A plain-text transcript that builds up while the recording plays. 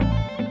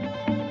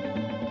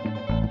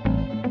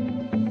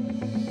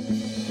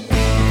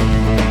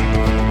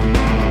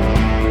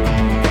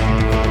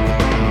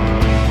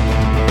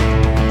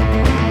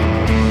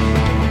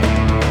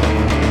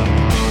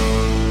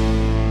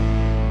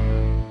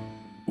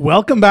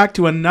Welcome back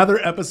to another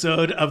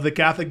episode of the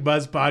Catholic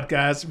Buzz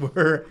podcast.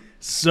 We're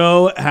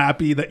so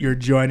happy that you're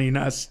joining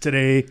us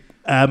today.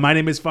 My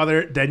name is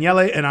Father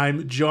Daniele, and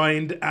I'm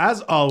joined,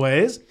 as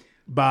always,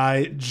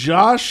 by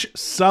Josh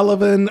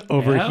Sullivan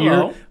over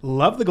here.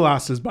 Love the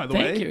glasses, by the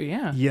way. Thank you,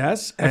 yeah.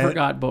 Yes. I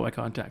forgot about my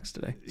contacts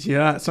today.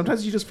 Yeah,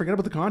 sometimes you just forget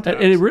about the contacts.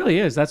 It really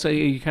is. That's why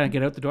you kind of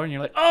get out the door and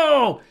you're like,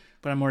 oh!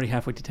 But I'm already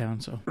halfway to town,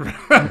 so.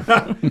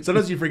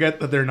 Sometimes you forget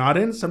that they're not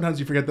in. Sometimes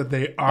you forget that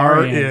they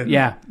are in.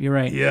 Yeah, you're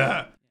right.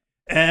 Yeah.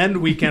 And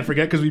we can't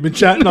forget, because we've been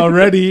chatting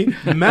already,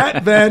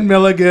 Matt Van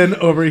Milligan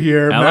over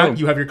here. Hello. Matt,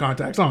 you have your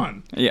contacts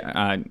on. Yeah,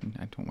 I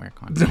don't wear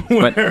contacts.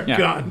 Don't wear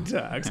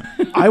contacts.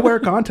 I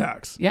wear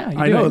contacts. Yeah, you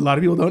I do know. it. A lot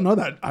of people don't know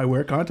that. I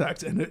wear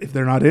contacts. And if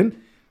they're not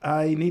in,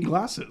 I need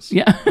glasses.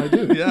 Yeah. I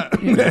do, yeah.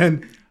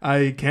 And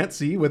I can't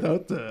see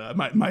without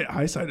my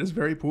eyesight is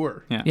very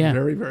poor. Yeah.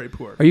 Very, very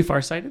poor. Are you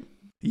farsighted?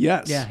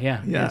 Yes.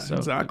 Yeah, so-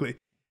 exactly.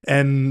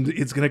 And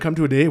it's going to come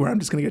to a day where I'm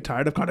just going to get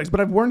tired of contacts. But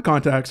I've worn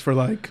contacts for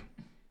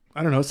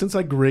I don't know, since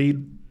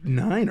grade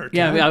 9 or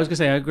 10. Yeah, I was going to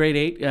say grade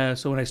 8.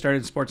 So when I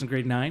started sports in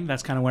grade 9,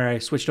 that's kind of where I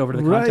switched over to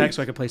the Right. contacts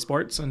so I could play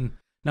sports and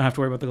not have to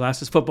worry about the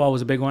glasses. Football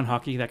was a big one,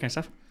 hockey, that kind of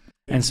stuff.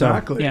 And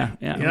Exactly. So, yeah,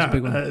 it was a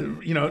big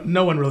one.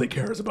 No one really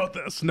cares about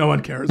this. No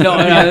one cares. No,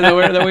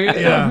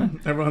 Yeah,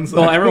 everyone's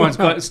like,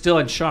 everyone's still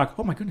in shock.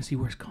 Oh my goodness, he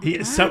wears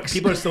contacts. Some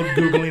people are still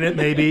Googling it,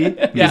 maybe.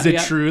 Is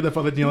it true that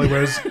Father Daniele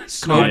wears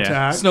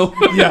contacts? Snow.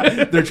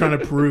 Yeah, they're trying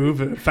to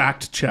prove,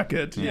 fact check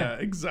it. Yeah,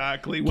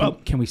 exactly.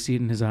 Well, Can we see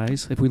it in his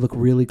eyes? If we look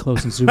really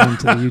close and zoom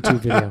into the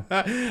YouTube video.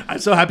 I'm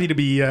so happy to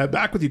be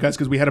back with you guys,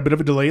 because we had a bit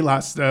of a delay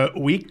last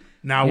week.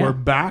 Now we're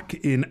back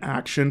in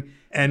action.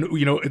 And,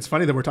 it's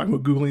funny that we're talking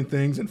about Googling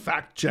things and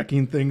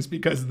fact-checking things,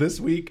 because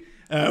this week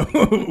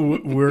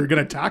we're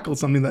going to tackle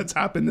something that's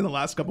happened in the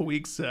last couple of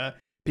weeks,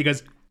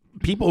 because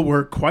people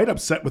were quite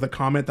upset with a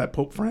comment that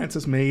Pope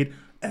Francis made,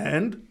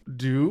 and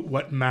do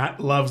what Matt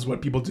loves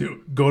what people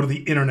do: go to the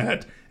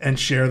internet and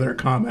share their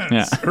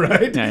comments,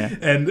 right? Yeah.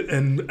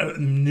 And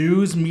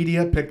news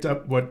media picked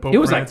up what Pope It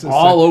was Francis like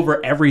all said.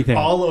 over everything.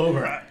 All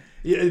over.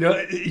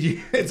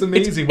 It's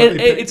amazing. Well,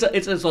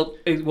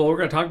 we're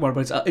going to talk about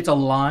it, but it's a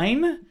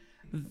line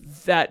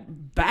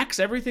that backs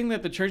everything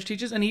that the church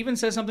teaches, and even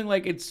says something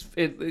like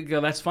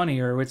that's funny,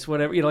 or it's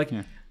whatever.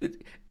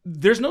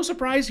 There's no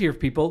surprise here,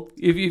 people.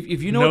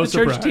 If you know what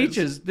the church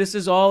teaches, this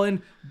is all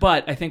in.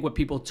 But I think what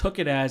people took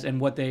it as, and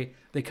what they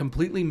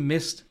completely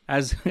missed,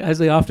 as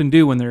they often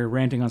do when they're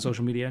ranting on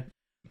social media,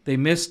 they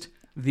missed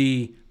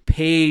the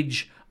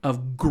page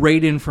of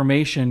great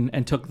information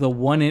and took the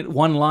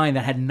one line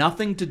that had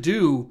nothing to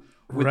do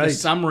with the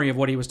summary of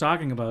what he was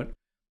talking about.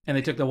 And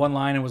they took the one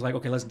line and was like,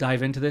 okay, let's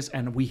dive into this,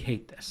 and we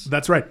hate this.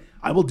 That's right.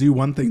 I will do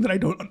one thing that I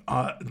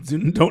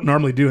don't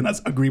normally do, and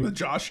that's agree with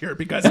Josh here,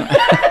 because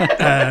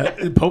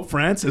Pope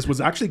Francis was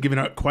actually giving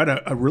out quite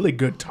a really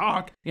good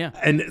talk. Yeah.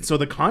 And so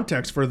the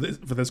context for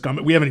this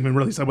comment, we haven't even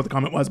really said what the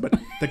comment was, but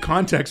the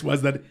context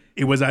was that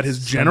it was at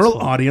his general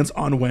audience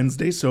on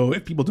Wednesday. So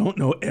if people don't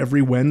know,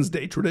 every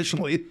Wednesday,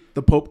 traditionally,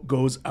 the Pope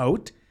goes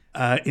out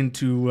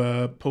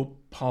into Pope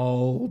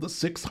Paul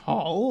VI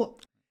Hall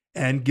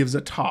and gives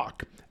a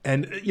talk.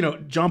 And,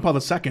 John Paul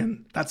II,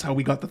 that's how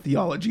we got the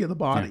theology of the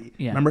body.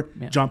 Yeah. Remember?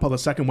 Yeah. John Paul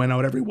II went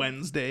out every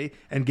Wednesday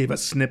and gave a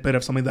snippet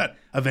of something that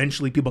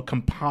eventually people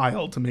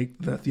compiled to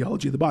make the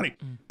theology of the body.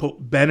 Pope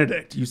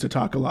Benedict used to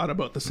talk a lot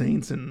about the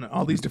saints and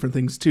all these different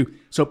things too.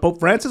 So Pope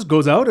Francis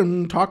goes out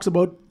and talks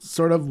about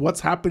sort of what's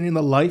happening in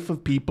the life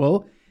of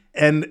people.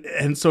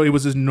 And so it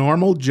was his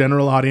normal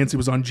general audience. It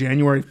was on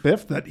January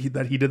 5th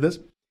that he did this.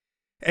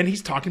 And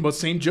he's talking about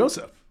St.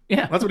 Joseph.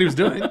 Yeah. That's what he was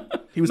doing.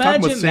 He was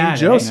talking about St.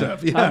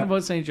 Joseph. Yeah. Talking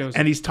about St. Joseph.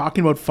 And he's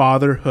talking about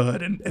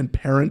fatherhood and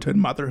parenthood,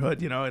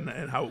 motherhood,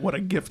 and how what a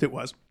gift it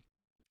was.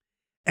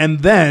 And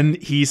then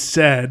he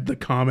said the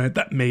comment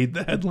that made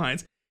the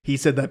headlines. He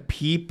said that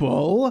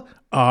people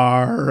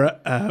are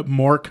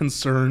more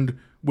concerned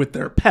with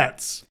their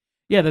pets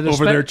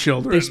over their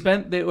children.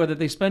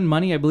 They spend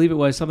money, I believe it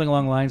was something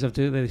along the lines of,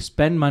 they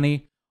spend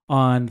money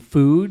on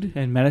food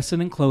and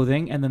medicine and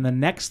clothing, and then the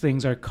next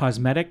things are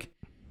cosmetic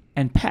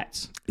and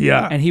pets.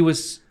 Yeah. And he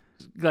was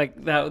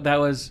like, that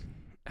was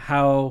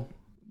how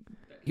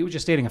he was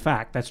just stating a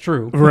fact. That's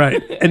true.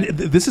 Right. And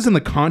this is in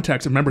the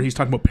context. Remember, he's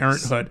talking about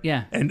parenthood.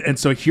 Yeah. And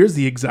so here's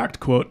the exact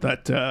quote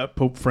that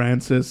Pope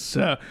Francis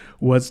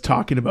was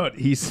talking about.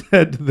 He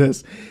said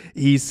this.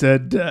 He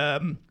said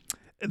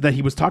that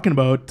he was talking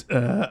about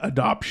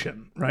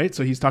adoption, right?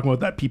 So he's talking about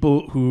that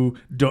people who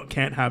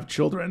can't have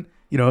children,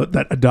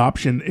 that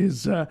adoption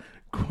is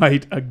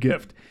quite a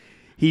gift.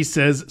 He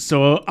says,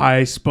 so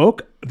I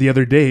spoke the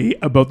other day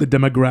about the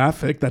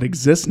demographic that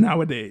exists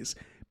nowadays.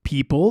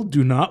 People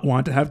do not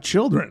want to have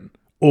children,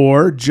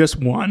 or just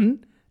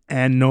one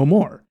and no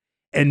more.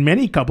 And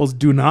many couples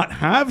do not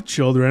have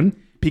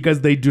children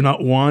because they do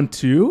not want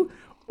to,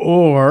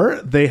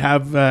 or they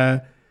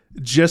have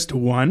just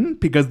one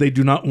because they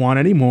do not want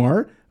any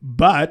more,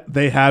 but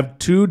they have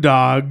 2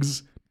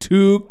 dogs,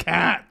 2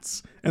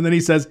 cats. And then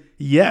he says,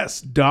 yes,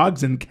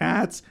 dogs and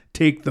cats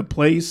take the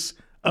place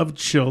of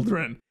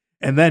children.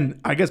 And then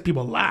I guess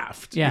people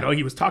laughed. Yeah. You know,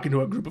 he was talking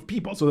to a group of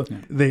people, so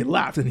they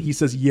laughed. And he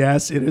says,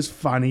 yes, it is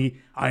funny.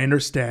 I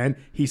understand.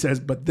 He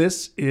says, but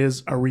this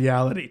is a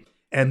reality.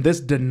 And this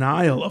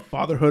denial of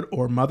fatherhood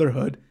or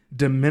motherhood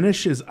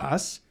diminishes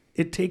us.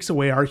 It takes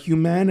away our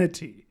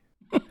humanity.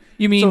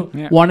 You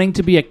mean wanting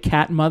to be a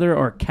cat mother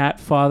or cat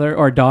father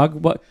or dog?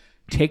 What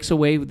takes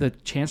away the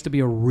chance to be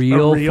a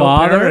real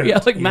father? Parent.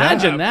 Yeah, like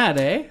imagine that,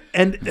 eh?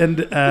 And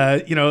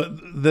you know,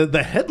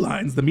 the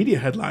headlines, the media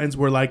headlines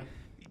were like,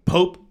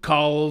 Pope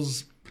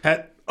calls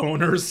pet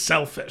owners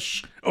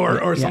selfish,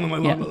 or something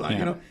along the line.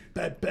 You know,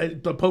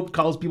 the Pope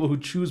calls people who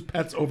choose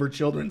pets over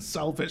children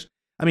selfish.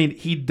 I mean,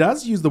 he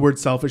does use the word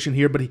selfish in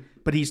here,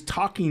 but he's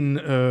talking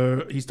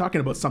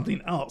about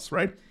something else,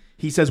 right?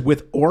 He says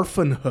with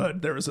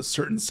orphanhood there is a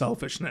certain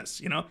selfishness.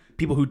 You know,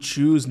 people who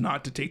choose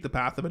not to take the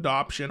path of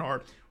adoption,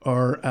 or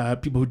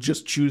people who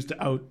just choose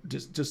to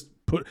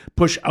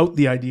push out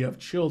the idea of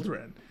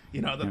children.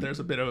 You know, that there's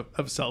a bit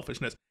of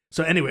selfishness.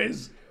 So,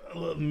 anyways.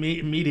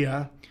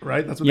 Media,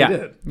 right? That's what they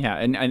did. Yeah,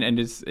 and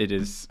it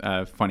is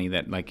funny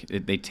that like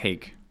they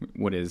take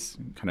what is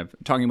kind of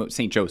talking about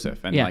Saint Joseph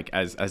and like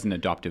as an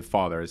adoptive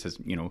father, it says,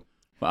 you know,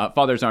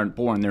 fathers aren't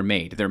born; they're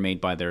made. They're made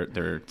by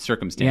their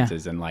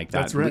circumstances, and like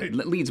that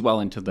leads well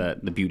into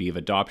the beauty of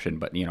adoption.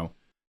 But you know,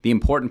 the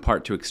important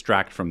part to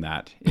extract from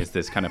that is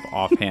this kind of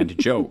offhand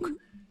joke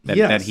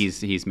that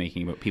he's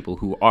making about people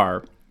who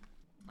are.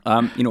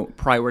 You know,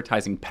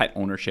 prioritizing pet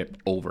ownership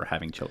over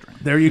having children.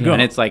 There you go.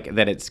 And it's like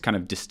that it's kind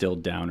of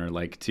distilled down, or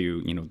like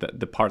to, you know,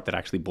 the part that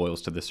actually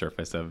boils to the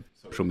surface of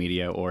social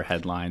media or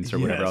headlines or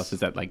whatever else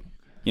is that, like,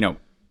 you know,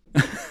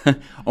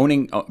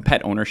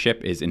 pet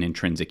ownership is an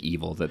intrinsic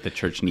evil that the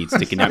church needs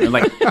to condemn.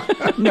 Like,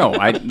 no,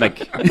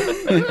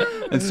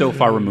 it's so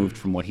far removed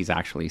from what he's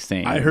actually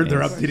saying. I heard they're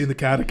updating the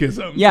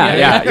catechism.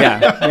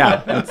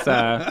 Yeah. It's,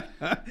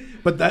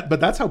 but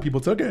that's how people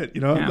took it.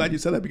 You know, I'm glad you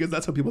said that, because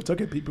that's how people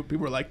took it. People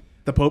were like,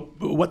 the Pope,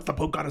 what's the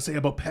Pope got to say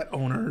about pet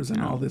owners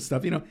and all this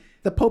stuff? You know,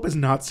 the Pope is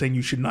not saying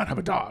you should not have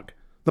a dog.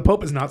 The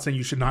Pope is not saying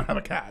you should not have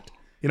a cat.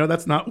 You know,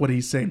 that's not what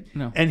he's saying.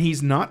 No. And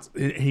he's not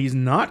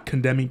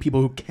condemning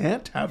people who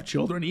can't have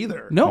children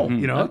either. No,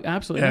 you know,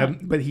 absolutely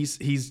not. But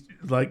he's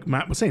like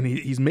Matt was saying,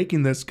 he's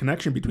making this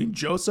connection between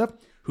Joseph,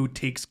 who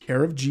takes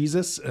care of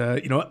Jesus,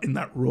 you know, in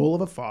that role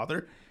of a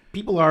father.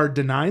 People are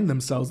denying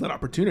themselves that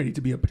opportunity to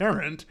be a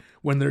parent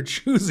when they're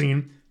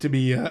choosing to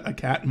be a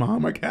cat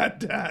mom or cat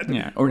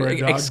dad, or a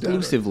dog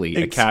exclusively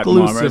dad, a cat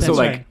mom. Right? So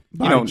like,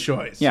 by you know,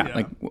 choice.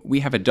 Like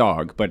we have a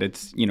dog, but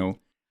it's, you know,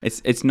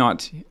 it's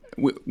not.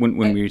 When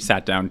we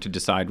sat down to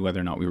decide whether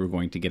or not we were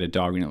going to get a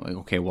dog, you know, like,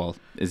 okay, well,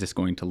 is this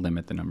going to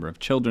limit the number of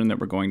children that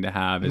we're going to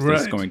have? Is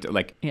this going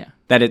to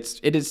that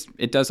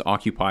it does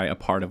occupy a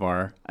part of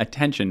our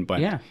attention,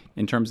 but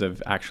in terms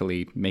of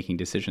actually making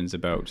decisions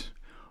about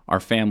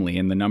our family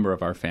and the number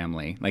of our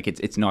family, like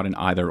it's not an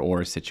either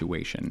or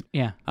situation.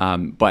 Yeah.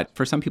 But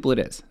for some people it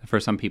is.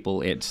 For some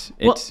people it's.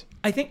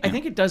 I think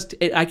it does.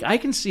 I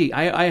can see.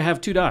 I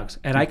have 2 dogs,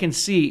 and I can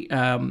see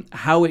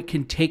how it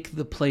can take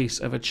the place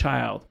of a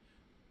child.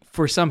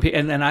 For some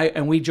people,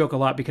 and we joke a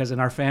lot because in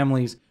our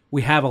families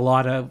we have a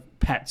lot of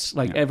pets.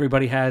 Like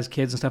everybody has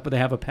kids and stuff, but they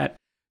have a pet.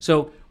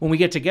 So when we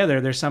get together,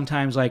 there's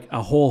sometimes like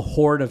a whole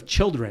horde of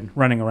children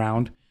running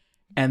around,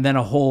 and then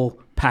a whole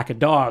pack of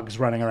dogs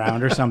running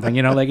around or something.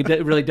 You know, like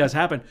it really does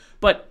happen.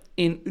 But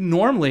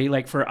normally,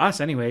 like for us,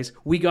 anyways,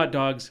 we got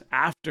dogs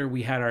after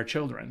we had our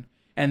children,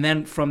 and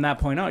then from that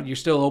point on, you're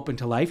still open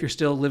to life. You're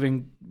still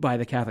living by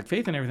the Catholic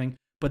faith and everything.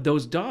 But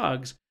those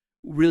dogs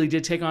really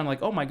did take on,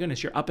 like, oh my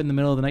goodness, you're up in the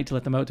middle of the night to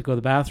let them out to go to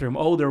the bathroom.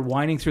 Oh, they're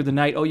whining through the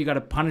night. Oh, you got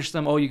to punish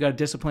them. Oh, you got to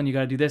discipline. You got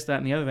to do this, that,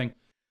 and the other thing.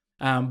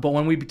 But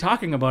when we be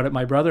talking about it,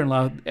 my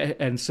brother-in-law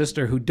and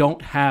sister who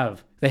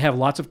they have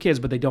lots of kids,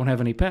 but they don't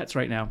have any pets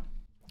right now.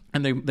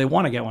 And they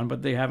want to get one,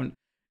 but they're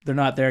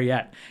not there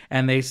yet.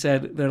 And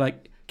they're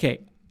like,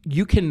 okay,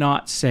 you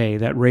cannot say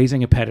that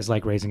raising a pet is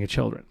like raising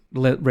children,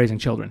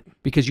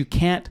 because you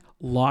can't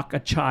lock a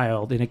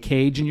child in a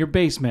cage in your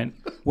basement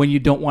when you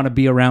don't want to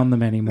be around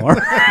them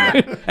anymore.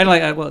 And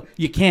like, well,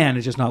 you can,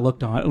 it's just not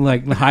looked on,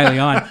 like highly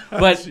on.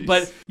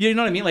 But you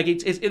know what I mean? Like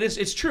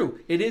it's true.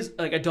 It is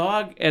like a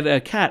dog and a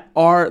cat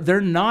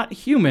they're not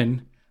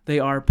human. They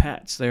are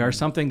pets. They are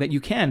something that you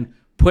can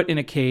put in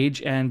a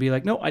cage and be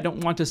like, no, I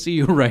don't want to see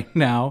you right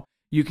now.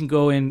 You can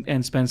go in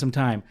and spend some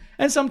time.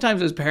 And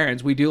sometimes as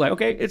parents, we do like,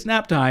 okay, it's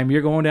nap time.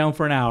 You're going down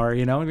for an hour,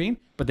 you know what I mean?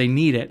 But they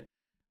need it.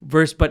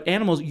 But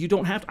animals, you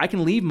don't have to. I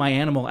can leave my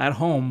animal at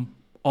home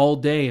all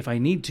day if I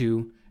need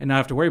to and not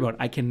have to worry about it.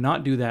 I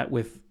cannot do that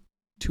with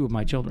 2 of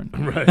my children.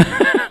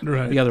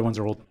 Right. The other ones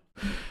are old.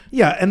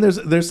 Yeah, and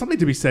there's something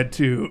to be said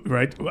too,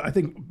 right? I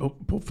think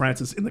Pope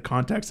Francis, in the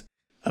context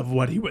of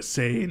what he was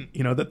saying,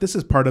 you know, that this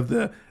is part of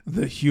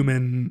the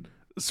human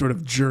sort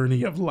of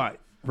journey of life,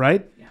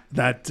 right? Yeah.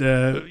 That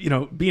you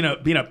know, being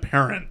a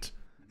parent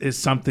is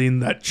something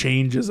that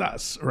changes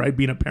us, right?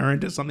 Being a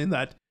parent is something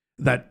that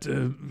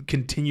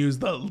continues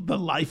the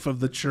life of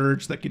the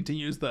church, that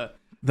continues the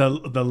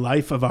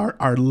life of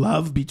our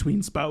love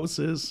between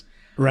spouses,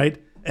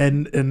 right?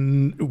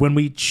 And when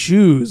we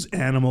choose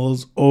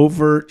animals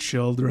over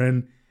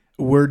children,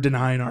 we're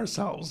denying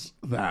ourselves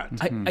that.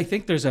 I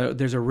think there's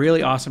a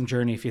really awesome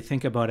journey if you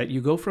think about it. You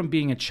go from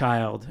being a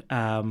child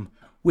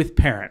with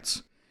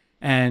parents,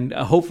 and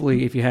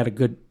hopefully, if you had a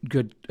good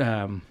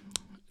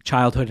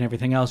childhood and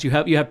everything else, you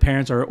have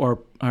parents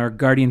or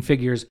guardian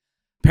figures,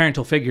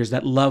 parental figures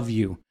that love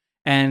you,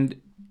 and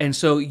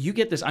so you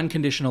get this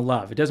unconditional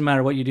love. It doesn't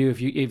matter what you do. If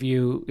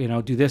you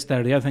do this, that,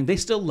 or the other thing, they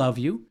still love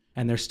you,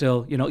 and they're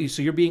still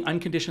so you're being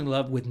unconditionally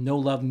loved with no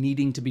love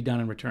needing to be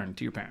done in return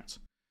to your parents.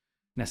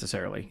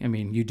 Necessarily. I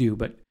mean, you do,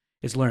 but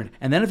it's learned.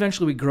 And then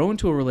eventually we grow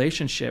into a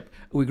relationship.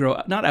 We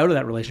grow not out of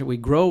that relationship. We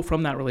grow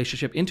from that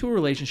relationship into a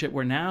relationship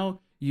where now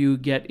you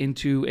get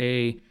into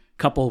a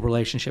couple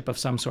relationship of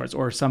some sorts,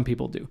 or some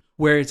people do,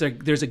 where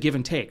there's a give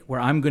and take, where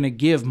I'm going to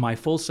give my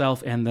full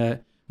self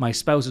and my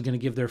spouse is going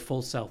to give their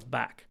full self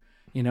back.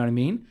 You know what I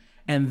mean?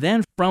 And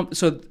then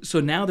so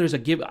now there's a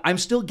give. I'm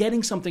still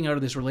getting something out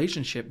of this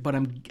relationship, but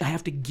I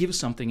have to give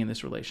something in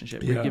this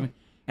relationship. Yeah.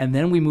 And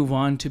then we move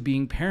on to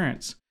being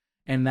parents.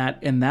 And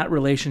that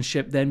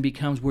relationship then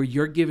becomes where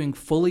you're giving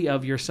fully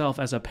of yourself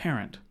as a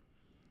parent,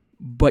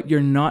 but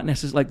you're not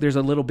necessarily like there's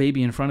a little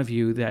baby in front of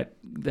you that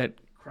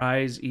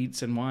cries,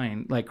 eats, and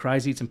whines, like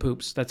cries, eats, and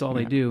poops. That's all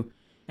they do.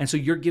 And so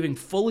you're giving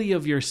fully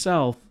of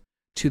yourself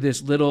to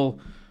this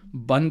little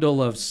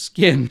bundle of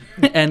skin,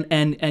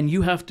 and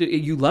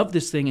you love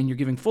this thing, and you're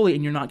giving fully,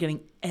 and you're not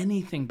getting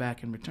anything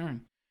back in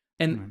return.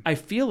 And I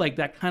feel like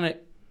that kind of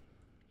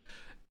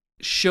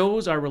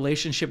shows our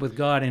relationship with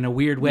God in a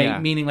weird way,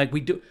 meaning like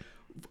we do.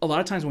 A lot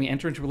of times when we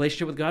enter into a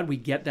relationship with God, we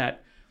get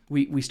that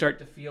we start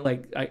to feel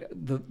like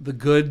the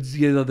goods,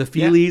 the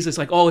feelies. It's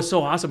like, oh, it's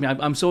so awesome.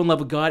 I'm so in love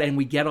with God, and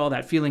we get all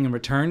that feeling in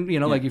return.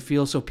 Like you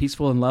feel so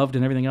peaceful and loved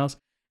and everything else.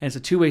 And it's a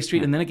two-way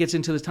street. And then it gets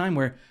into this time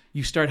where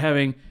you start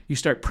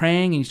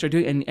praying and you start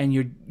doing, and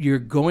you're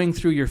going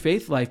through your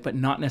faith life, but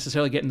not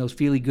necessarily getting those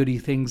feely-goody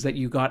things that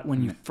you got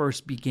when you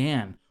first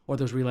began, or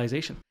those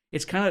realizations.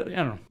 It's kind of, I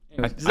don't know.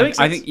 Anyways, does that make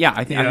sense?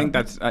 I think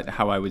that's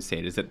how I would say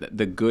it, is that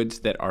the goods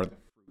that are the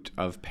fruit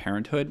of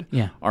parenthood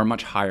are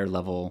much higher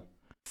level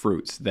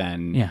fruits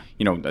than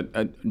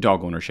a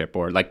dog ownership,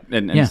 or like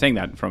and saying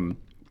that from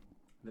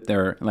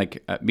there,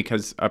 like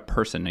because a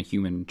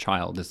human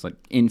child is like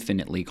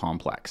infinitely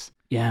complex.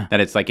 Yeah, that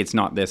it's like it's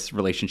not this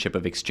relationship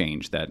of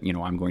exchange that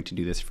I'm going to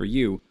do this for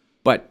you,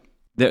 but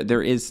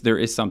there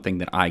is something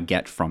that I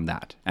get from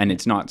that, and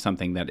it's not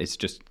something that is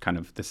just kind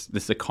of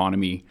this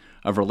economy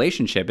of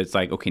relationship. It's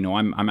like, okay, no,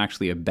 I'm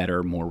actually a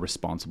better, more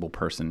responsible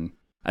person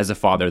as a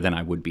father than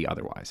I would be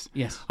otherwise.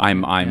 Yes,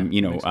 I'm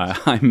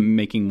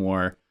making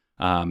more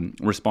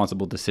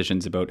responsible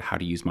decisions about how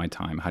to use my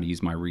time, how to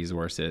use my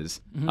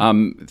resources.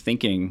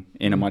 Thinking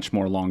in a much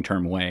more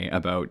long-term way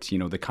about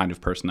the kind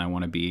of person I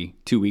want to be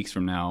 2 weeks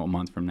from now, a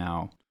month from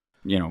now,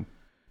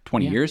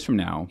 20 years from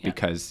now,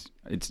 because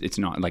it's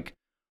not like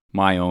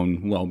my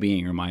own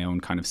well-being or my own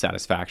kind of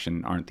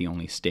satisfaction aren't the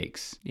only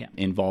stakes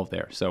involved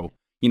there. So,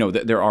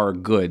 there are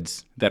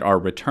goods that are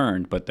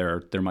returned, but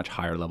they're much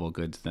higher level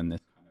goods than this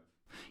kind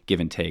of give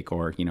and take,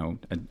 or,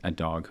 a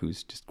dog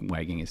who's just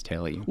wagging his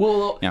tail at you.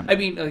 Well, I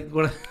mean, like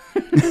one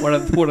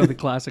of the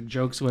classic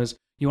jokes was,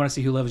 you want to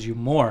see who loves you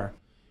more,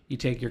 you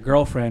take your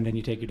girlfriend and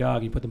you take your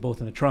dog, you put them both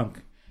in the trunk,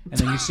 and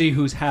then you see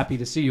who's happy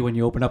to see you when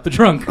you open up the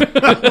trunk.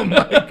 Oh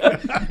my God.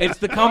 It's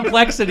the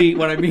complexity.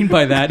 What I mean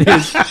by that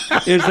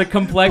is the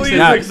complexity.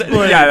 That's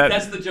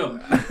the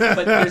joke.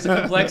 But there's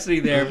a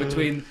complexity there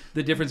between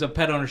the difference of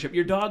pet ownership.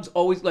 Your dog's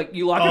always like,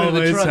 you lock it in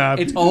the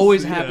trunk. It's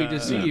always happy to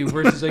see you,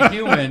 versus a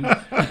human,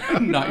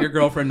 not your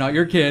girlfriend, not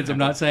your kids. I'm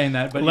not saying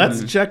that, but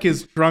let's check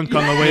his trunk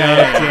on the way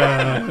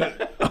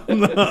out.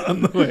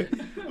 On the way.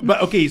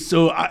 But okay,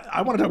 so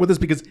I want to talk about this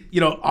because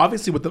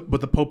obviously what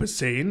the Pope is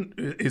saying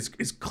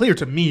is clear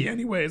to me,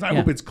 anyways. I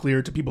hope it's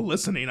clear to people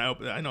listening.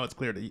 I know it's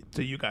clear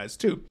to you guys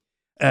too.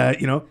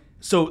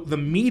 So the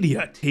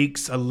media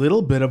takes a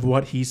little bit of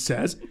what he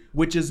says,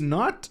 which is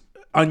not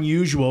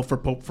unusual for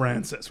Pope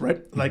Francis,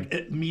 right? Mm-hmm.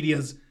 Like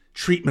media's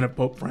treatment of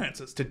Pope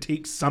Francis, to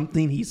take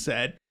something he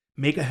said,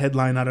 make a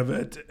headline out of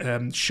it,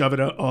 shove it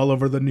all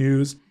over the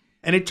news.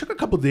 And it took a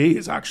couple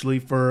days, actually,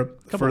 for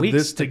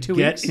this to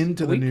get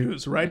into the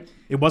news, right?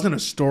 It wasn't a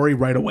story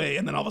right away,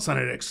 and then all of a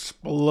sudden it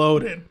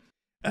exploded,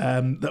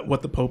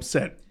 what the Pope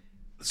said.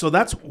 So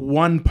that's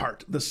one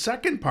part. The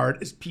second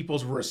part is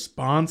people's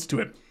response to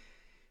it.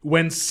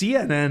 When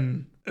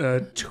CNN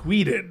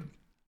tweeted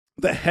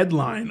the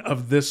headline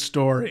of this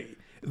story,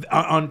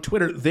 on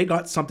Twitter, they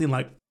got something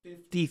like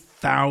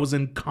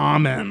 50,000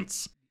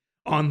 comments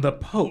on the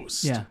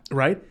post,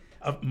 right?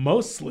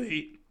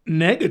 Mostly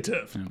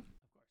negative. Yeah.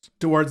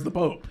 Towards the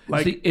Pope,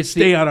 like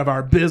stay out of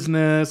our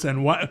business,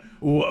 and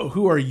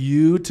who are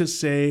you to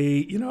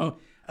say,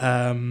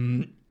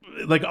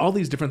 like all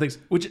these different things,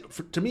 which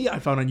to me I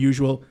found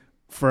unusual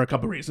for a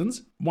couple of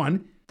reasons.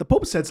 One, the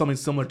Pope said something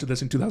similar to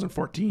this in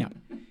 2014. Yeah.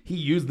 He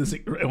used this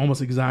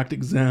almost exact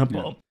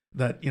example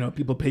that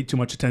people pay too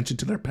much attention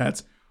to their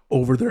pets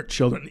over their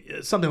children,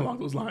 something along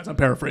those lines. I'm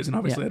paraphrasing.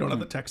 Obviously, I don't have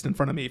the text in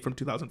front of me from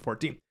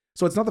 2014,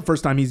 so it's not the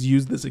first time he's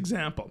used this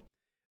example.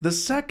 The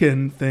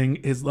second thing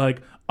is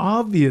like,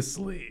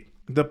 obviously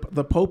the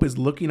Pope is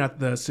looking at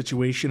the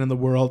situation in the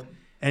world,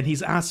 and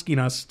he's asking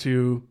us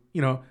to,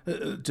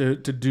 to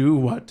do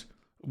what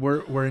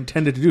we're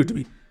intended to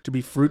do, to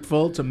be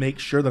fruitful, to make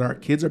sure that our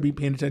kids are being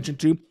paid attention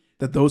to,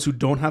 that those who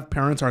don't have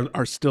parents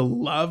are still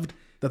loved,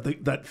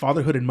 that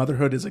fatherhood and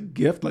motherhood is a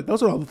gift. Like,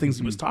 those are all the things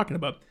he was talking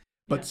about.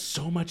 But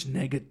so much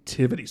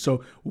negativity.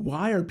 So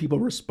why are people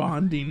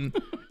responding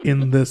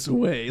in this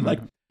way? Like,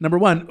 number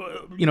one,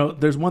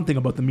 there's one thing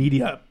about the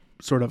media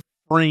sort of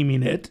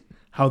framing it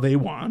how they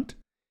want.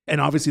 And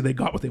obviously they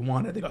got what they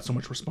wanted. They got so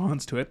much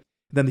response to it.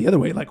 Then the other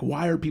way, like,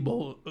 why are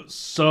people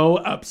so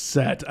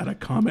upset at a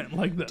comment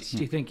like this?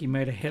 Do you think you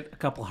might have hit a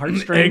couple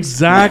heartstrings?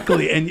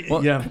 Exactly. And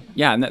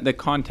and the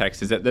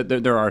context is that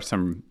there are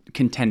some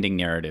contending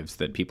narratives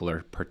that people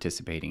are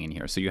participating in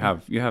here. So you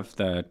have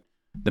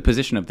the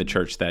position of the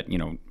church that,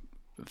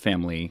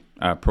 family,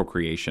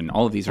 procreation,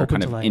 all of these are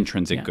kind of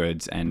intrinsic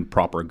goods and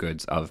proper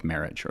goods of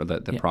marriage, or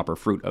the proper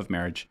fruit of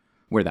marriage,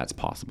 where that's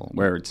possible.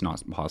 Where it's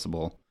not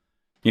possible,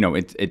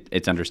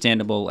 it's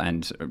understandable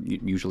and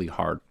usually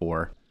hard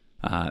for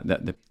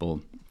the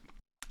people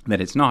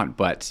that it's not.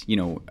 But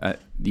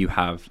you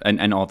have,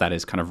 and all that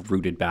is kind of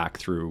rooted back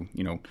through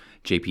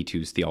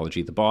JP2's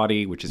theology of the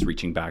body, which is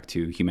reaching back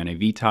to Humanae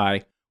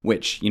Vitae,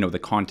 which the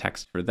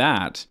context for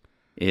that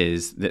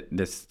is that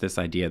this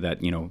idea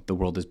that the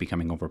world is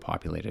becoming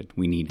overpopulated.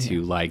 We need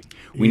to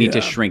need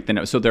to shrink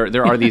the. So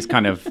there are these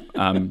kind of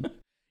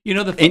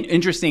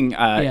interesting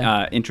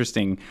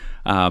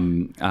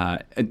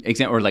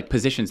example, or like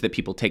positions that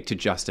people take to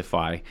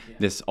justify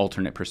this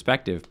alternate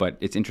perspective. But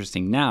it's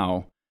interesting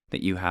now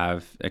that you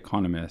have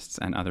economists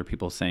and other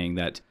people saying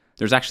that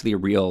there's actually a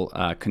real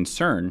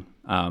concern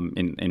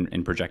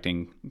in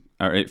projecting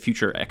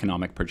future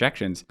economic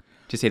projections,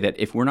 to say that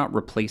if we're not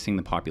replacing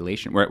the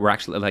population, we're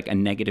actually like a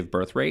negative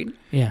birth rate,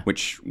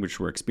 which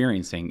we're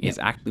experiencing, is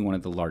actually one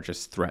of the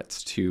largest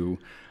threats to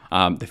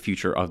the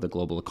future of the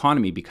global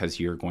economy, because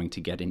you're going to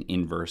get an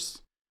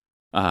inverse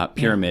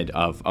pyramid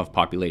of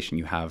population.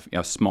 You have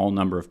a small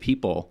number of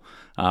people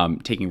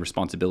taking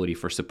responsibility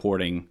for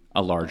supporting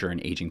a larger and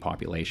aging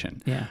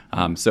population.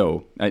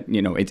 So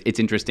it's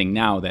interesting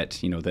now that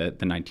the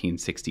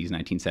 1960s,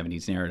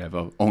 1970s narrative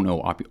of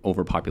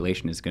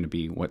overpopulation is going to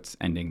be what's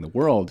ending the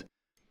world.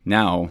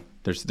 Now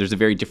there's a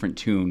very different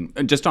tune,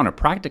 just on a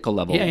practical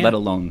level, let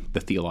alone the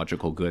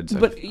theological goods.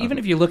 But even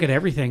if you look at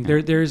everything,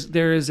 there's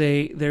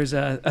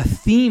a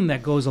theme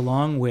that goes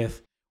along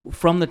with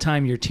from the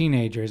time you're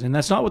teenagers, and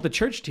that's not what the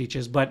church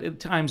teaches, but at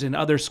times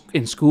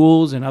in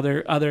schools and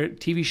other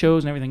TV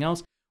shows and everything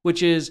else,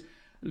 which is,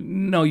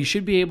 no, you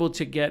should be able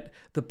to get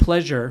the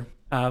pleasure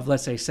of,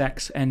 let's say,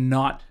 sex, and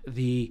not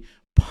the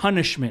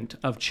punishment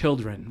of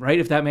children, right?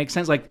 If that makes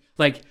sense, like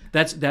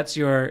that's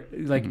your,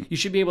 like, you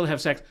should be able to have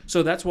sex.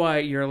 So that's why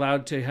you're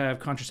allowed to have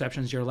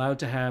contraceptions, you're allowed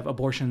to have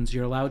abortions,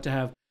 you're allowed to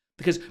have,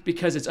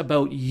 because it's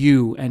about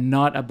you and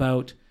not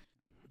about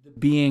the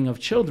being of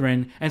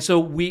children. And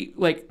so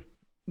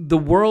the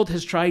world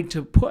has tried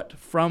to put,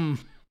 from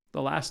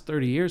the last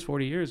 30 years,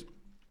 40 years,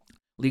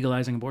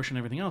 legalizing abortion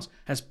and everything else,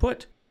 has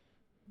put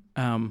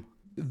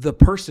the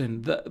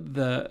person,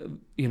 I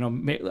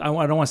don't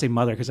want to say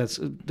mother, because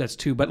that's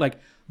too, but like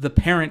the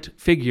parent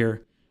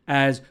figure,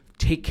 as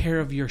take care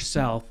of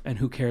yourself and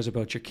who cares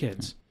about your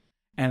kids.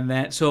 And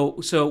that,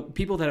 so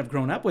people that have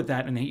grown up with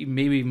that and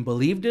maybe even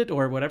believed it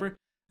or whatever,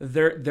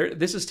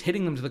 this is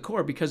hitting them to the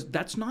core, because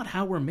that's not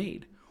how we're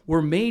made.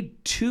 We're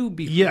made to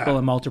be fruitful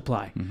and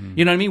multiply. Mm-hmm.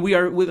 You know what I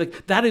mean?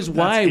 That is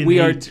why we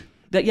are.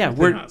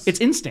 It's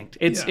instinct.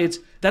 It's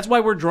that's why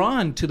we're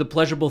drawn to the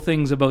pleasurable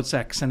things about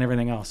sex and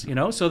everything else.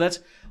 So that's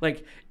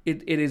like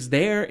it is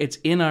there. It's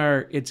in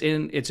our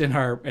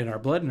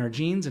blood and our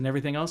genes and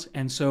everything else.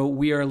 And so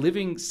we are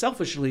living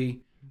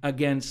selfishly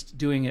against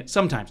doing it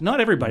sometimes.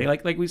 Not everybody.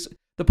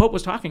 The Pope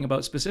was talking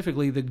about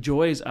specifically the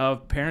joys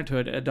of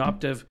parenthood,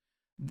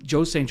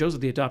 St.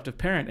 Joseph, the adoptive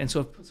parent. And so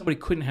if somebody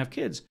couldn't have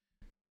kids,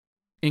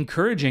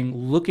 encouraging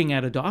looking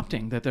at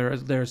adopting, that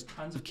there's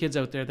tons of kids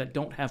out there that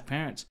don't have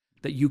parents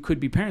that you could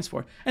be parents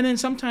for. And then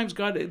sometimes,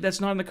 God, that's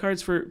not in the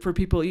cards for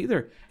people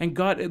either. And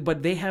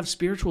but they have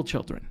spiritual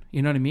children.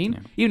 You know what I mean?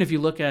 Yeah. Even if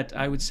you look at,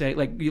 I would say,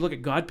 like, you look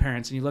at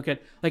godparents and you look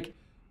at, like,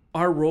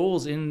 our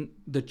roles in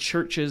the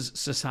church's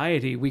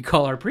society, we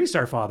call our priest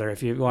our father,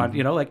 if you want,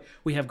 like,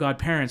 we have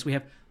godparents,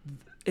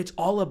 it's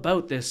all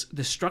about this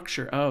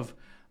structure of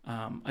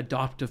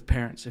adoptive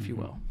parents, if you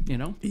will,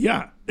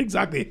 Yeah,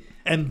 exactly.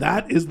 And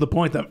that is the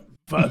point that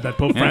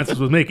Pope Francis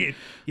was making.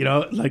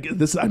 Like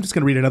this, I'm just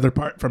going to read another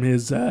part from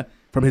his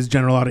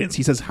general audience.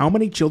 He says, "How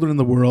many children in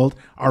the world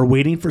are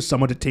waiting for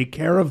someone to take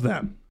care of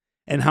them?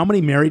 And how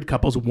many married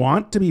couples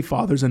want to be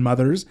fathers and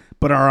mothers,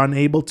 but are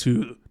unable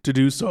to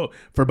do so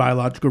for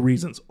biological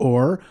reasons?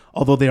 Or,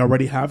 although they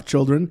already have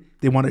children,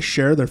 they want to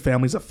share their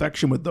family's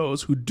affection with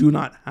those who do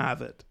not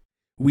have it.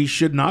 We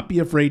should not be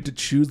afraid to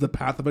choose the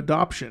path of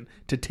adoption,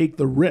 to take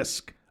the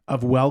risk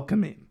of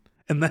welcoming."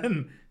 And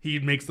then he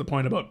makes the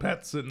point about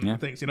pets and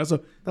things,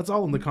 So that's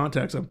all in the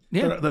context of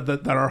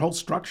that our whole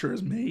structure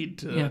is made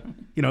to,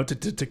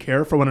 to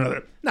care for one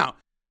another. Now,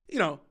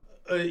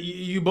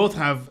 you both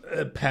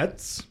have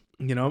pets.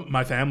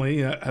 My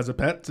family has a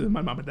pet,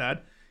 my mom and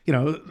dad.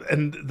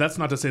 And that's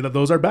not to say that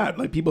those are bad.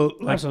 Like people,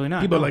 Absolutely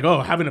not, People no. are like,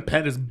 oh, having a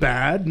pet is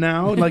bad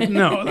now. Like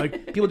no,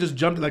 like people just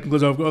jump to that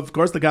conclusion. Of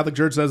course, the Catholic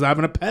Church says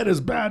having a pet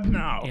is bad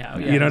now. Yeah,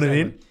 you know what I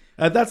exactly.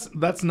 mean?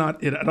 That's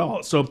not it at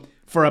all. So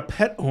for a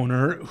pet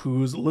owner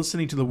who's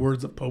listening to the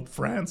words of Pope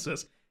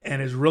Francis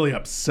and is really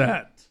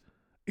upset,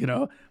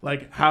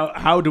 like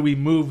how do we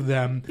move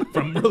them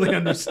from really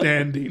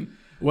understanding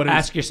what is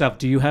Ask yourself,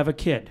 do you have a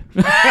kid?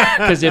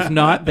 Because if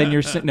not, then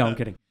you're no. I'm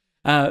kidding.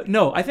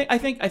 No, I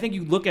think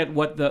you look at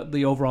what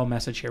the overall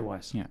message here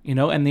was. Yeah.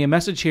 And the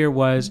message here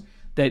was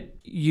that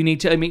you need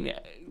to. I mean,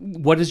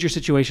 what is your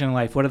situation in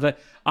life?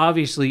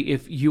 Obviously,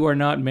 if you are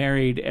not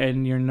married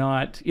and you're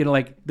not,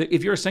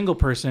 if you're a single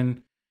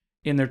person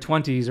in their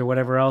 20s or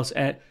whatever else,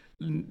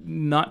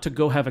 not to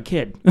go have a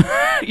kid.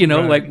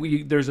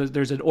 Right. There's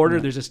an order,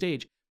 there's a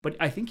stage. But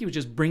I think he was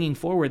just bringing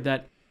forward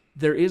that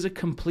there is a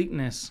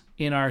completeness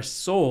in our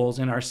souls,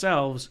 in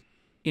ourselves,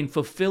 in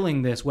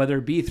fulfilling this, whether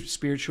it be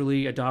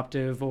spiritually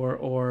adoptive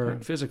or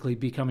physically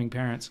becoming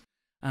parents.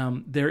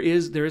 There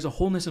is a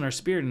wholeness in our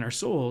spirit and our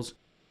souls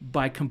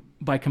by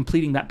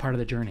completing that part of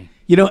the journey.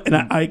 And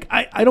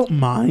I don't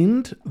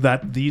mind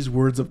that these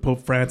words of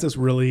Pope Francis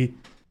really,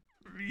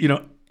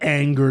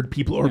 angered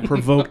people or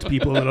provoked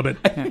people a little bit.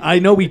 I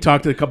know we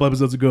talked a couple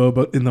episodes ago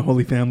about in the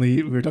Holy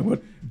Family, we were talking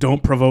about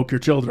don't provoke your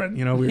children.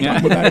 We were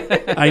talking about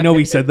that. I know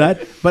we said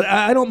that, but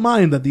I don't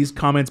mind that these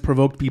comments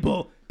provoked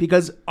people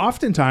because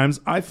oftentimes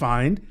I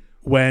find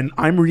when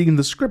I'm reading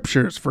the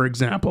scriptures, for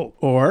example,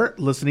 or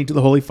listening to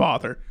the Holy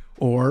Father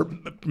or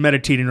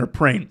meditating or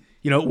praying,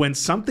 when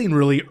something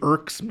really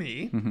irks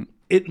me,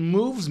 it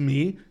moves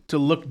me to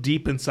look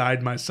deep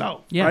inside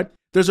myself. Yeah. Right?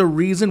 There's a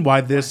reason why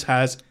this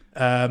has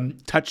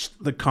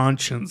touched the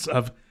conscience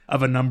of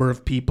a number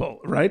of people,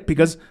 right?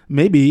 Because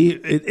maybe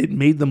it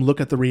made them look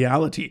at the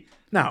reality.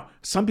 Now,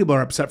 some people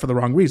are upset for the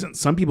wrong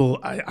reasons. Some people,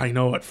 I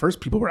know at first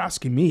people were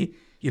asking me,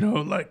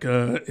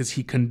 is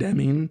he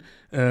condemning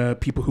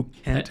people who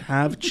can't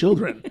have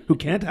children?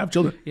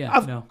 Yeah,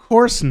 of no.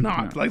 course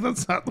not. Like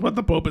that's not what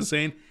the Pope is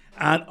saying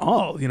at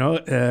all.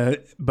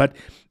 But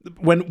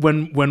when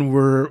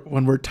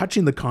we're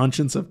touching the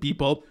conscience of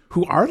people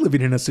who are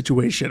living in a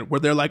situation where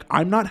they're like,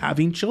 I'm not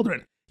having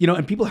children,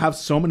 and people have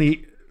so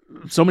many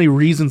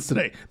reasons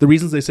today. The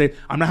reasons they say,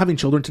 I'm not having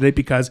children today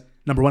because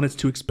number one, it's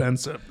too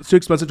expensive. It's too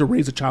expensive to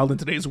raise a child in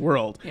today's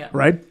world,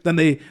 right? Then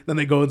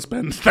they go and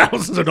spend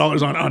thousands of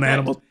dollars on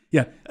animals.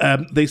 Yeah,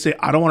 they say,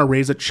 I don't want to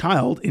raise a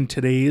child in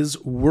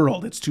today's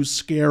world. It's too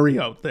scary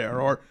out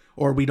there,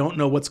 or we don't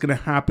know what's going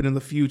to happen in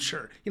the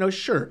future.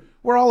 Sure,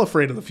 we're all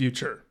afraid of the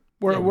future.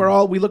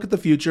 We look at the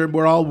future and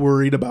we're all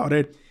worried about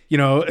it.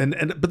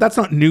 But that's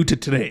not new to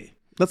today.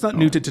 That's not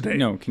new to today.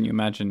 No, can you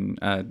imagine,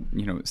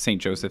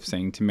 Saint Joseph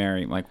saying to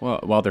Mary, like, well,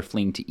 while they're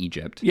fleeing to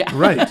Egypt, Yeah.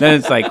 Right. then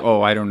it's like,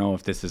 oh, I don't know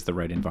if this is the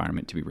right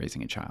environment to be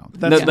raising a child.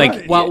 That's like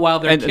right. While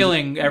they're and-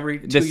 killing every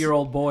this-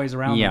 2-year-old boys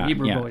around them,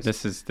 Hebrew boys.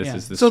 This is the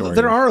So story.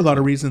 there are a lot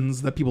of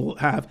reasons that people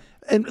have,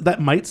 and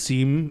that might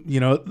seem,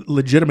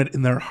 legitimate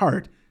in their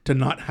heart to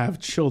not have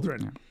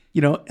children.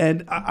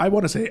 And I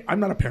want to say I'm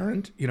not a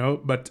parent,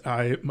 but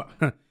I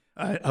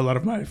a lot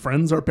of my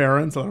friends are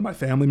parents, a lot of my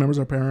family members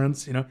are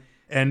parents,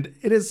 and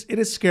it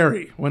is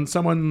scary when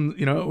someone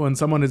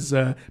is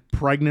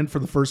pregnant for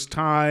the first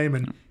time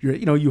and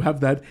you have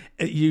that,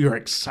 you're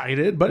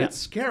excited, but it's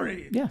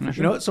scary. Yeah, for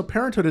sure. So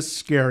parenthood is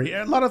scary.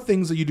 A lot of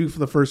things that you do for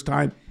the first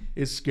time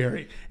is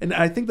scary. And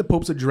I think the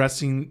Pope's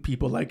addressing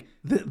people like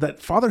that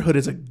fatherhood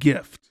is a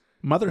gift.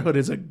 Motherhood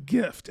is a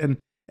gift. And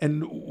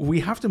we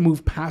have to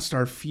move past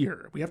our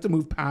fear. We have to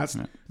move past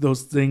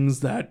those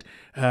things that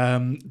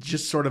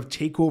just sort of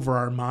take over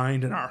our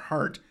mind and our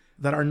heart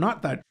that are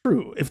not that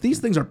true. If these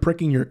things are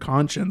pricking your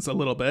conscience a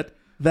little bit,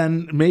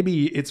 then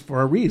maybe it's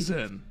for a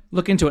reason.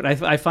 Look into it.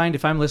 I find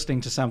if I'm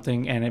listening to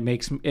something and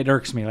it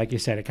irks me, like you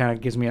said, it kind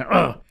of gives me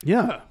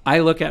Yeah. I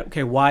look at,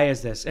 okay, why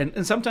is this?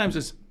 And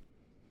sometimes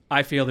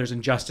I feel there's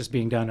injustice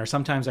being done, or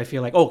sometimes I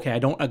feel like, okay, I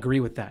don't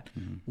agree with that.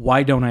 Mm-hmm.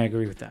 Why don't I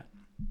agree with that?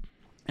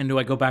 And do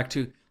I go back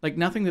to, like,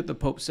 nothing that the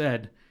Pope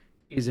said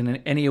is in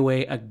any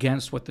way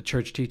against what the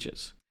church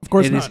teaches. Of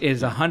course it not.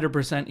 is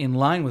 100% in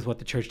line with what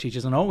the church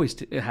teaches and always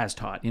has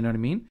taught. You know what I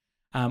mean?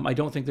 I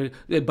don't think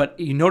but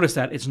you notice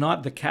that it's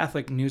not the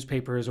Catholic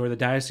newspapers or the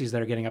dioceses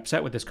that are getting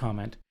upset with this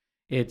comment.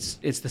 It's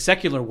the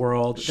secular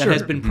world that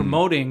has been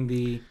promoting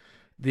the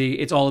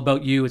it's all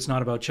about you. It's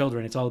not about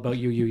children. It's all about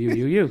you.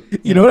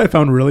 You know what I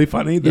found really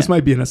funny? This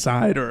might be an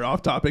aside or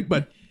off topic,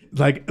 but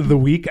like the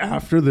week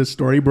after this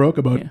story broke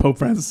about Pope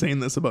Francis saying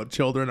this about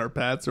children or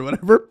pets or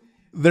whatever,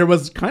 there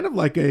was kind of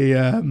like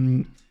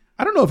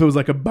I don't know if it was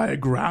like a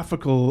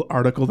biographical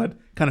article that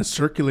kind of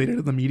circulated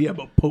in the media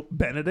about Pope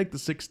Benedict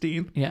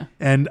XVI. Yeah.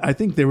 And I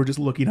think they were just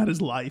looking at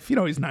his life.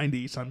 He's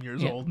 90 some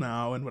years old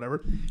now and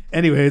whatever.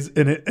 Anyways,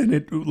 and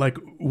it like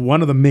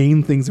one of the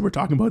main things that we're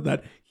talking about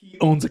that he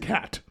owns a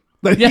cat.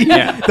 that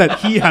Yeah. that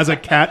he has a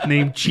cat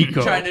named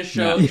Chico. trying to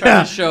show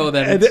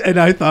that it's, And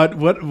I thought,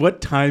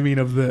 what timing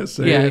of this?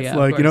 Yeah, It's yeah, of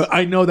like, course.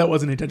 I know that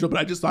wasn't intentional, but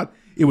I just thought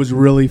it was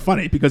really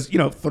funny because,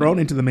 thrown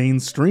into the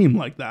mainstream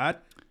like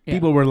that,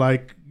 people were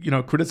like,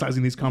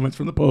 criticizing these comments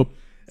from the Pope.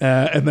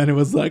 And then it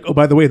was like, oh,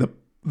 by the way,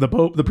 the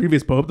Pope, the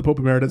previous Pope, the Pope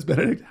Emeritus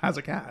Benedict, has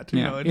a cat.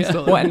 And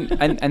still- Well,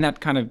 and that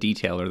kind of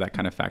detail or that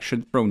kind of fact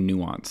should throw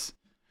nuance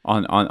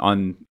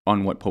on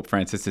what Pope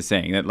Francis is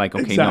saying. That like,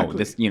 okay, no, Exactly.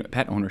 this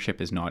pet ownership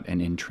is not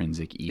an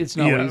intrinsic evil. it's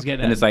not what he's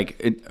getting And at. it's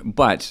like,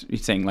 but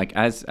he's saying like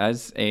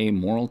as a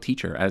moral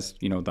teacher, as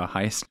the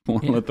highest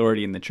moral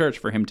authority in the church,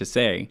 for him to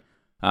say,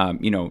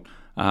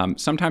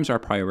 sometimes our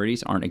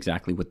priorities aren't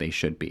exactly what they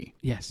should be.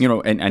 Yes.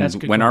 And That's a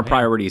good when our call, yeah.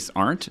 priorities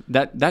aren't,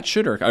 that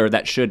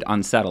should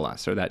unsettle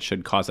us, or that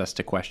should cause us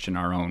to question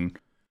our own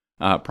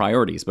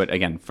priorities. But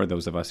again, for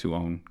those of us who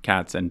own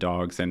cats and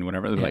dogs and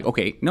whatever, they're like,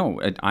 okay, no,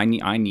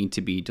 I need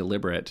to be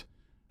deliberate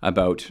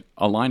about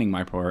aligning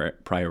my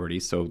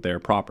priorities so they're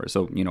proper.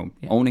 So,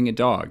 owning a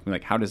dog,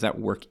 like, how does that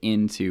work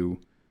into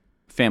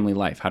family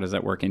life? How does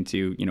that work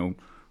into,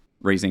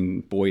 raising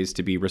boys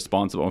to be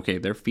responsible? Okay,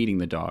 they're feeding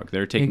the dog.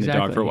 They're taking the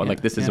dog for a while. yeah.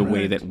 Like, this is a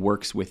way that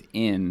works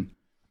within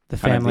the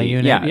kind of family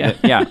unit.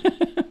 Yeah.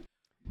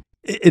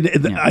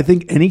 I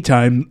think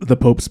anytime the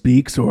Pope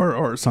speaks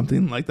or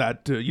something like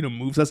that,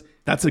 moves us,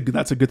 that's a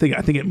good thing.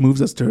 I think it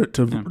moves us to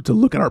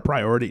look at our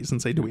priorities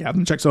and say, do we have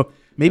them checked? So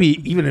maybe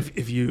even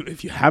if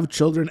you have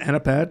children and a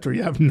pet, or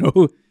you have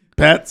no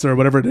pets or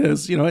whatever it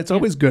is, it's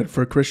always good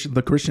for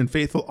the Christian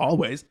faithful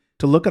always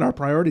to look at our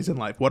priorities in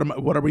life. What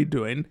are we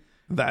doing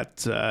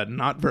that's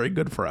not very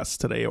good for us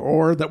today,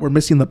 or that we're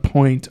missing the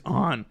point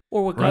on?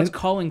 Or what God's Right?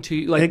 calling to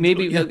you. Like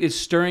maybe Yeah. it's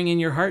stirring in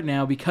your heart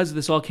now because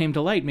this all came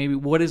to light. Maybe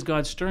what is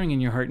God stirring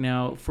in your heart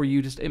now for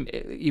you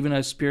to, even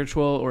a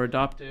spiritual or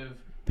adoptive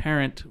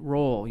parent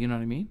role, you know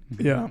what I mean?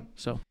 Yeah.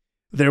 So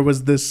There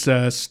was this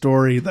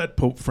story that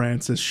Pope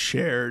Francis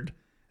shared.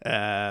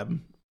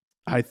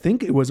 I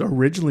think it was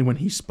originally when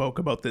he spoke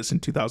about this in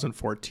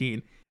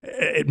 2014.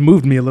 It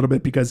moved me a little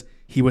bit because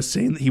he was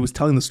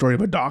telling the story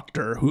of a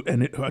doctor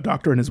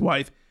and his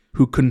wife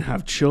who couldn't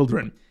have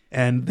children,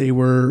 and they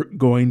were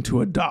going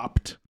to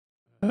adopt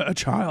a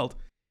child,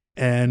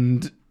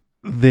 and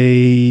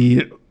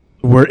they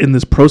were in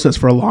this process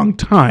for a long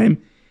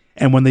time.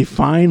 And when they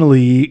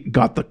finally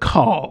got the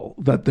call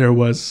that there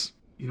was,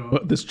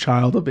 this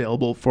child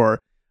available for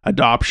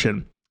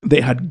adoption,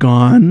 they had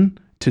gone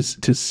to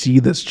see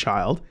this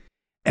child.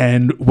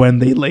 And when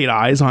they laid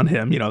eyes on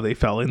him, they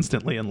fell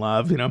instantly in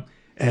love,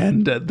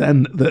 And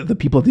then the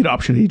people at the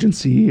adoption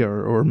agency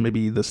or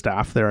maybe the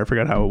staff there, I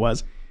forgot how it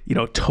was,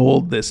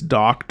 told this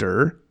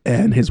doctor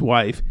and his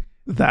wife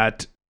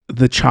that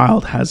the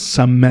child has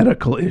some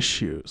medical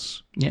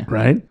issues. yeah,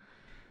 Right?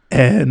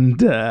 And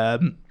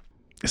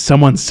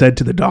someone said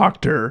to the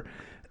doctor,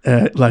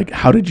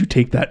 how did you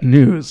take that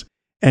news?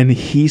 And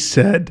he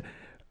said,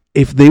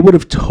 if they would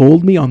have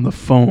told me on the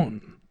phone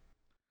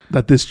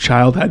that this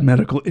child had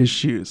medical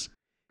issues,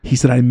 he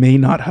said, I may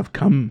not have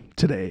come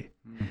today.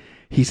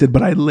 He said,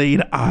 but I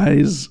laid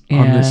eyes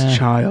on this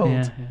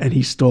child and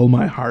he stole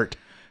my heart.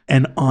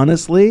 And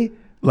honestly,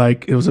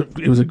 it was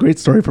a great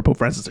story for Pope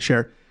Francis to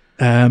share.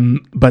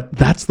 But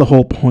that's the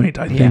whole point,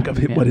 I think, of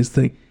what his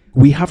thing.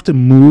 We have to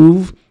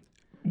move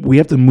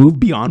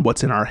beyond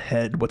what's in our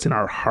head, what's in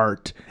our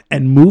heart,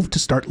 and move to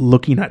start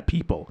looking at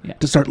people,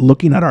 to start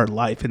looking at our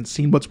life and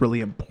seeing what's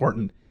really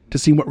important, to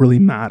see what really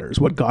matters,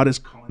 what God is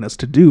calling us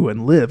to do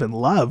and live and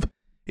love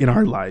in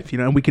our life.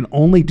 And we can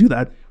only do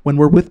that when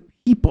we're with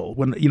people.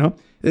 When,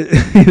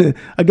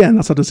 again,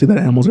 that's not to say that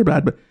animals are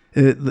bad, but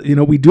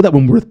we do that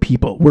when we're with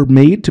people. We're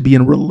made to be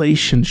in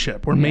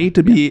relationship. We're made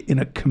to be in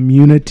a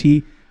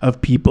community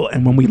of people.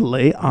 And when we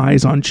lay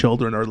eyes on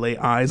children or lay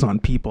eyes on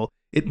people,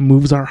 it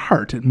moves our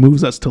heart. It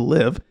moves us to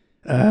live,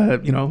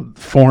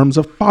 forms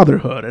of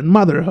fatherhood and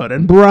motherhood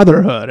and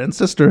brotherhood and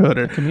sisterhood,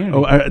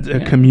 or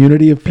a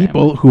community of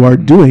people who are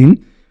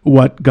doing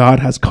what God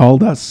has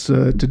called us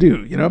to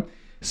do.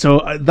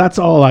 So that's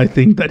all I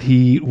think that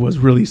he was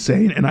really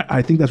saying, and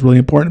I think that's really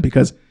important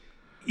because,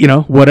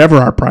 whatever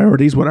our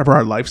priorities, whatever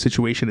our life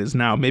situation is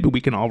now, maybe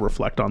we can all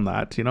reflect on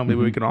that. Maybe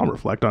we can all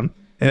reflect on,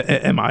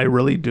 am I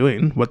really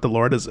doing what the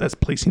Lord is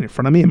placing in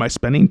front of me? Am I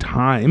spending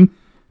time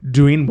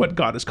doing what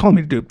God is calling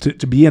me to do,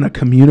 to be in a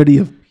community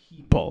of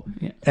people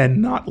and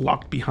not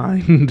locked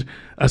behind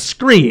a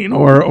screen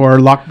or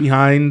locked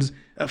behind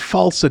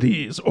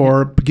falsities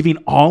or giving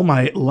all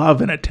my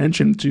love and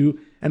attention to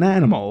an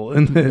animal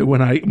and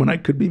when I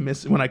could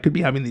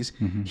be having these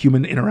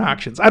human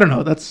interactions. I don't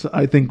know. That's,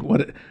 I think,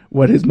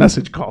 what his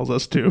message calls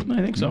us to.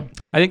 I think so.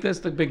 I think that's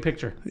the big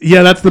picture.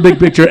 Yeah, that's the big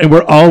picture, and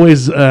we're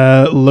always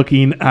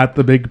looking at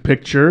the big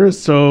picture.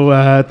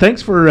 So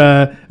thanks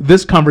for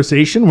this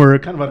conversation. We're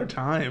kind of out of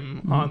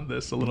time on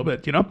this a little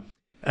bit,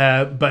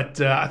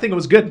 but I think it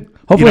was good.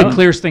 Hopefully it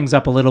clears things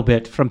up a little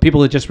bit from people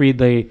that just read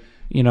the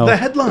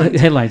headlines.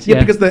 Headlines, Yeah,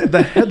 because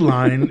the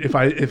headline, if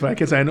I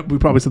can say, I know we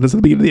probably said this at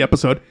the beginning of the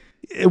episode,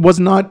 it was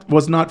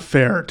not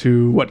fair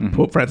to what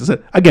Pope Francis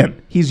said.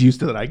 Again, he's used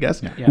to that, I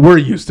guess. Yeah. We're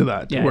used to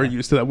that. Yeah, We're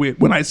used to that.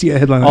 When I see a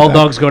headline All like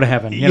that, dogs go to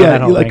heaven. You know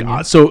that whole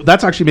thing. So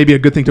that's actually maybe a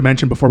good thing to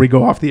mention before we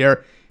go off the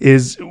air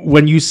is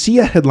when you see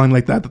a headline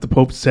like that the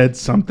Pope said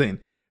something,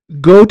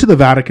 go to the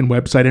Vatican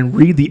website and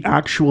read the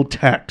actual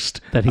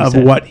text That he of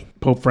said. what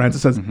Pope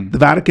Francis says. The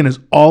Vatican is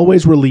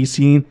always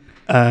releasing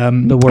a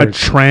words.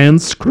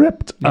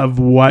 transcript of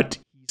what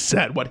he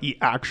said, what he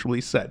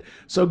actually said.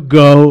 So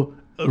go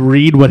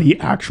read what he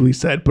actually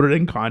said, put it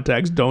in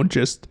context. Don't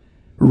just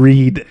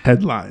read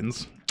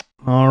headlines.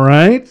 All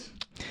right.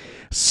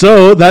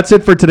 So that's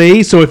it for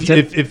today. So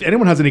if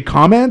anyone has any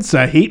comments,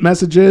 hate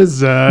messages,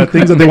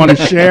 things that they want to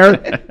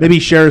share, maybe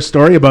share a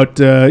story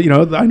about,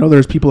 I know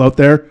there's people out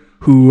there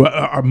who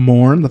are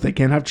mourn that they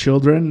can't have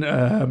children,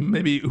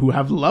 maybe who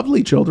have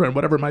lovely children,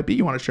 whatever it might be.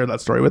 You want to share that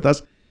story with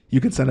us,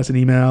 you can send us an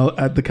email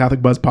at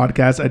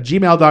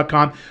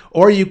thecatholicbuzzpodcast@gmail.com,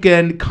 or you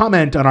can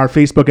comment on our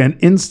Facebook and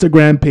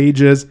Instagram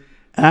pages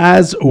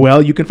as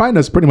well. You can find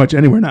us pretty much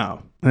anywhere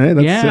now. Right?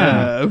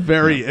 That's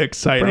very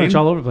exciting. Pretty much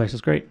all over the place.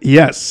 It's great.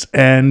 Yes.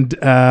 And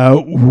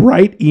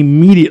right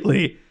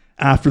immediately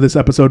after this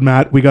episode,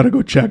 Matt, we got to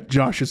go check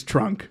Josh's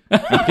trunk.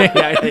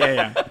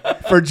 Yeah.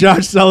 For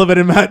Josh Sullivan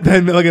and Matt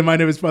Van Milligan, my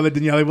name is Father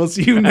Daniele. We'll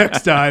see you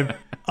next time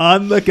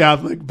on The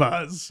Catholic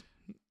Buzz.